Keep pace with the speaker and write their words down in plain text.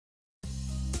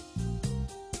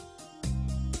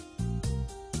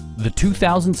The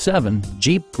 2007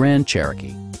 Jeep Grand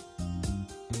Cherokee.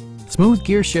 Smooth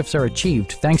gear shifts are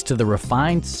achieved thanks to the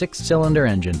refined 6-cylinder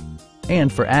engine.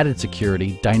 And for added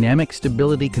security, dynamic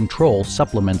stability control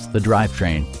supplements the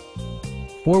drivetrain.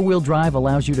 Four-wheel drive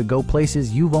allows you to go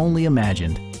places you've only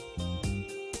imagined.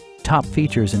 Top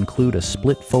features include a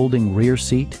split folding rear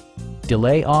seat,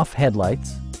 delay-off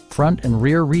headlights, front and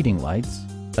rear reading lights,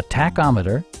 a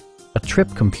tachometer, a trip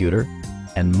computer,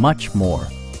 and much more.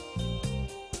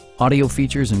 Audio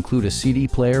features include a CD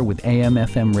player with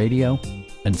AM/FM radio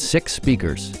and 6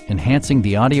 speakers, enhancing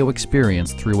the audio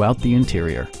experience throughout the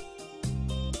interior.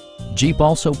 Jeep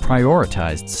also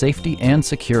prioritized safety and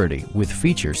security with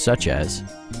features such as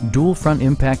dual front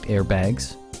impact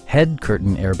airbags, head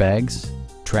curtain airbags,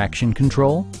 traction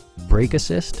control, brake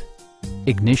assist,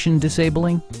 ignition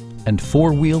disabling, and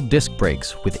 4-wheel disc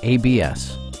brakes with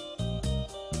ABS.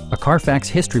 A Carfax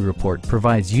history report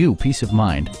provides you peace of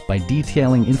mind by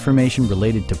detailing information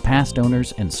related to past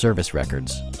owners and service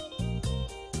records.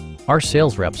 Our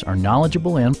sales reps are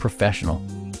knowledgeable and professional.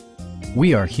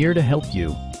 We are here to help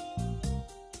you.